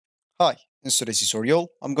Hi, in today's tutorial,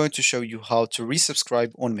 I'm going to show you how to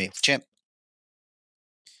resubscribe on Mailchimp.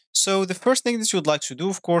 So the first thing that you would like to do,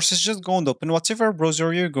 of course, is just go and open whatever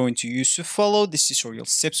browser you're going to use to follow this tutorial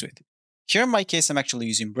steps with. Here in my case, I'm actually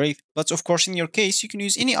using Brave, but of course in your case, you can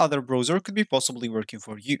use any other browser could be possibly working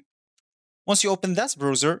for you. Once you open that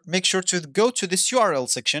browser, make sure to go to this URL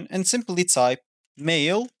section and simply type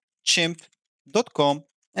mailchimp.com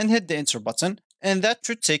and hit the enter button, and that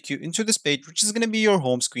should take you into this page, which is going to be your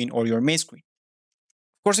home screen or your main screen.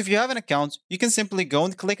 Of course, if you have an account, you can simply go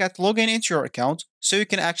and click at login into your account, so you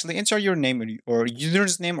can actually enter your name or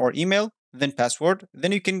user's name or email, then password,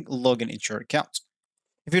 then you can log in into your account.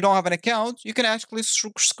 If you don't have an account, you can actually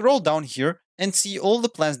scroll down here and see all the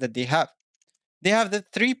plans that they have. They have the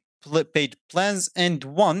 3 paid plans and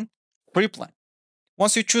 1 free plan.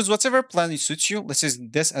 Once you choose whatever plan suits you, let's use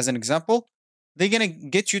this as an example, they're gonna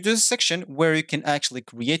get you to the section where you can actually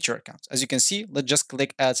create your account. As you can see, let's just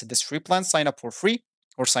click add this free plan, sign up for free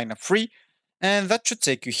or sign up free, and that should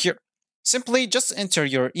take you here. Simply just enter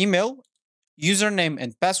your email, username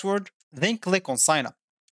and password, then click on sign up.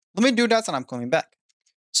 Let me do that and I'm coming back.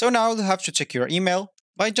 So now you'll have to check your email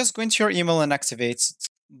by just going to your email and activate it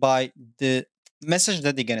by the message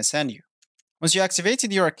that they're gonna send you. Once you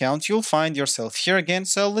activated your account, you'll find yourself here again,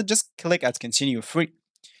 so let's just click at continue free.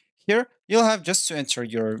 Here, you'll have just to enter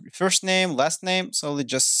your first name, last name, so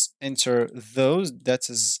let's just enter those that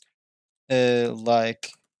is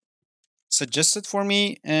like suggested for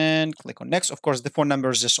me and click on next. Of course, the phone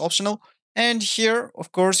number is just optional. And here,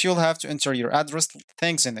 of course, you'll have to enter your address,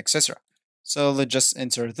 thanks, and etc. So let's just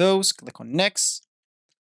enter those, click on next.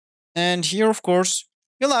 And here, of course,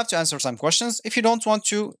 you'll have to answer some questions. If you don't want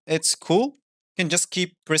to, it's cool. You can just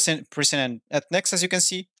keep pressing at next, as you can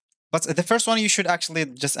see. But the first one, you should actually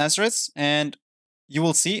just answer it, and you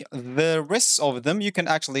will see the rest of them, you can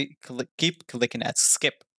actually keep clicking at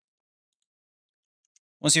skip.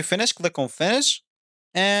 Once you finish, click on finish.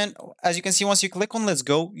 And as you can see, once you click on let's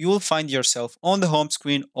go, you will find yourself on the home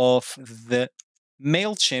screen of the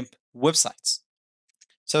Mailchimp websites.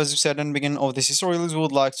 So as we said in the beginning of this tutorial, we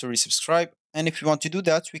would like to resubscribe. And if you want to do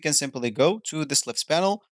that, we can simply go to this left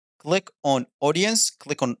panel, click on audience,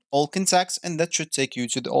 click on all contacts, and that should take you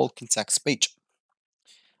to the all contacts page.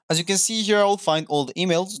 As you can see here, I'll find all the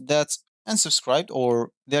emails that unsubscribed,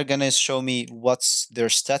 or they're gonna show me what's their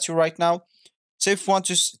status right now. So if you want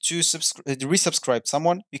to resubscribe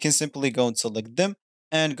someone, you can simply go and select them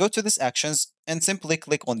and go to this actions and simply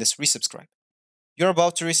click on this resubscribe. You're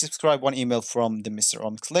about to resubscribe one email from the Mr.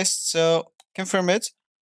 Omix list, so confirm it.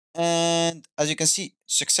 And as you can see,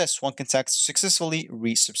 success, one contact successfully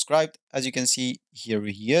resubscribed. As you can see, here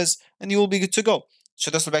he is, and you will be good to go.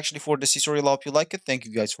 So that's all actually for this tutorial. I hope you like it. Thank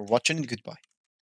you guys for watching and goodbye.